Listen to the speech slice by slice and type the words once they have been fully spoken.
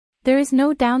There is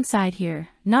no downside here,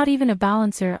 not even a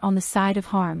balancer on the side of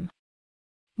harm.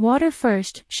 Water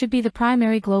first should be the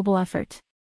primary global effort.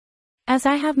 As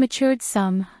I have matured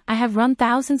some, I have run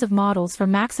thousands of models for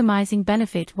maximizing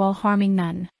benefit while harming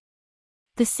none.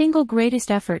 The single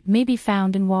greatest effort may be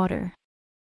found in water.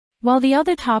 While the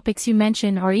other topics you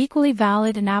mention are equally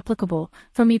valid and applicable,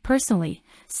 for me personally,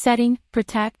 setting,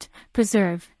 protect,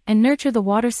 preserve, and nurture the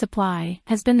water supply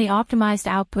has been the optimized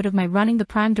output of my running the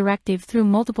prime directive through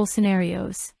multiple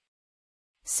scenarios.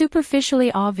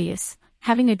 Superficially obvious,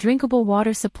 having a drinkable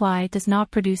water supply does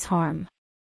not produce harm.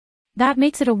 That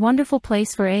makes it a wonderful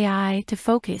place for AI to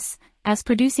focus, as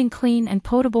producing clean and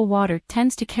potable water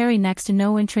tends to carry next to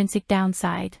no intrinsic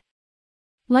downside.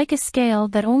 Like a scale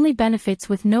that only benefits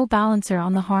with no balancer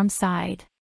on the harm side.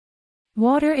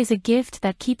 Water is a gift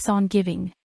that keeps on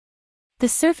giving. The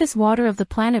surface water of the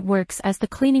planet works as the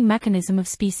cleaning mechanism of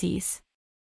species.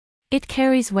 It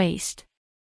carries waste.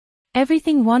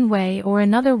 Everything one way or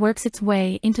another works its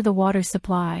way into the water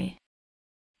supply.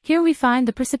 Here we find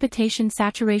the precipitation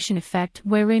saturation effect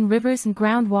wherein rivers and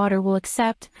groundwater will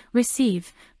accept,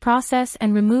 receive, process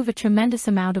and remove a tremendous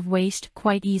amount of waste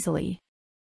quite easily.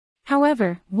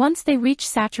 However, once they reach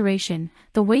saturation,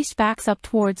 the waste backs up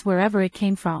towards wherever it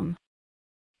came from.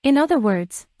 In other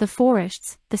words, the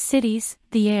forests, the cities,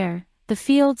 the air, the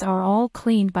fields are all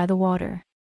cleaned by the water.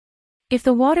 If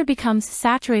the water becomes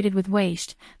saturated with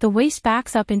waste, the waste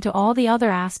backs up into all the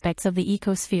other aspects of the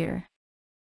ecosphere.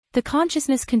 The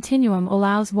consciousness continuum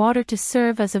allows water to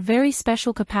serve as a very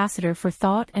special capacitor for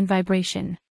thought and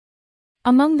vibration.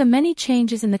 Among the many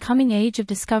changes in the coming age of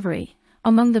discovery,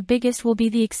 among the biggest will be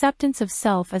the acceptance of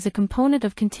self as a component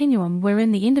of continuum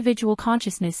wherein the individual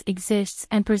consciousness exists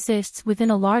and persists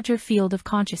within a larger field of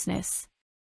consciousness.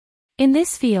 In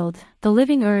this field, the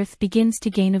living earth begins to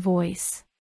gain a voice.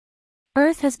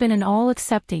 Earth has been an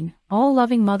all-accepting,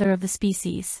 all-loving mother of the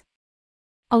species.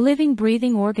 A living,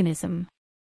 breathing organism.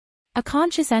 A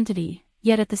conscious entity,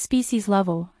 yet at the species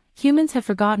level, humans have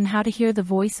forgotten how to hear the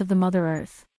voice of the Mother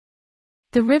Earth.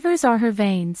 The rivers are her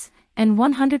veins, and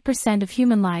 100% of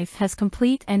human life has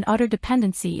complete and utter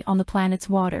dependency on the planet's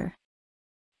water.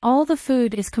 All the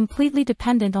food is completely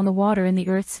dependent on the water in the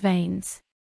Earth's veins.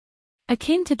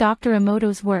 Akin to Dr.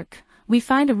 Emoto's work, we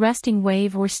find a resting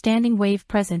wave or standing wave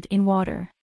present in water.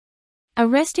 A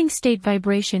resting state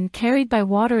vibration carried by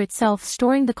water itself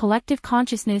storing the collective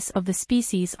consciousness of the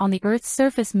species on the Earth's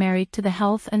surface married to the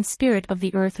health and spirit of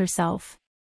the Earth herself.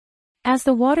 As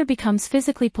the water becomes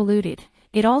physically polluted,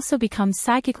 it also becomes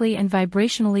psychically and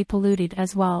vibrationally polluted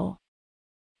as well.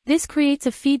 This creates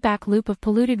a feedback loop of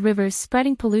polluted rivers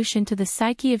spreading pollution to the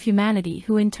psyche of humanity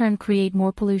who in turn create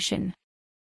more pollution.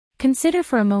 Consider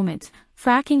for a moment,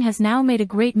 fracking has now made a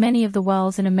great many of the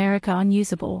wells in America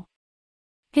unusable.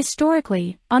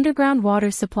 Historically, underground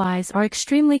water supplies are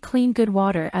extremely clean good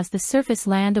water as the surface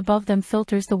land above them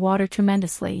filters the water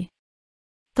tremendously.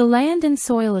 The land and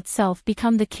soil itself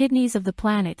become the kidneys of the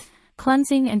planet,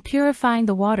 cleansing and purifying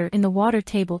the water in the water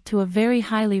table to a very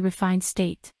highly refined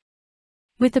state.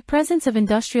 With the presence of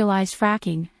industrialized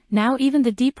fracking, now even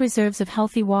the deep reserves of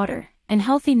healthy water and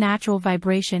healthy natural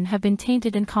vibration have been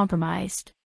tainted and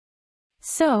compromised.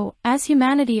 So, as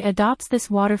humanity adopts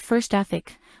this water-first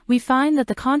ethic, we find that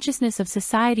the consciousness of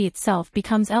society itself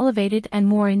becomes elevated and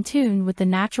more in tune with the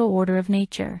natural order of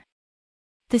nature.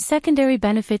 The secondary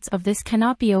benefits of this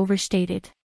cannot be overstated.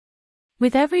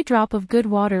 With every drop of good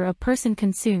water a person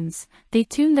consumes, they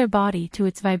tune their body to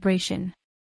its vibration.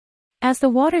 As the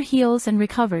water heals and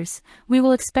recovers, we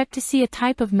will expect to see a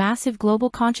type of massive global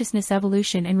consciousness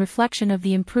evolution in reflection of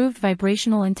the improved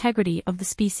vibrational integrity of the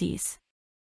species.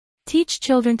 Teach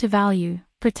children to value,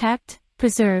 protect,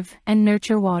 preserve, and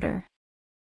nurture water.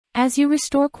 As you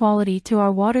restore quality to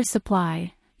our water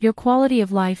supply, your quality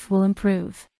of life will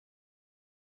improve.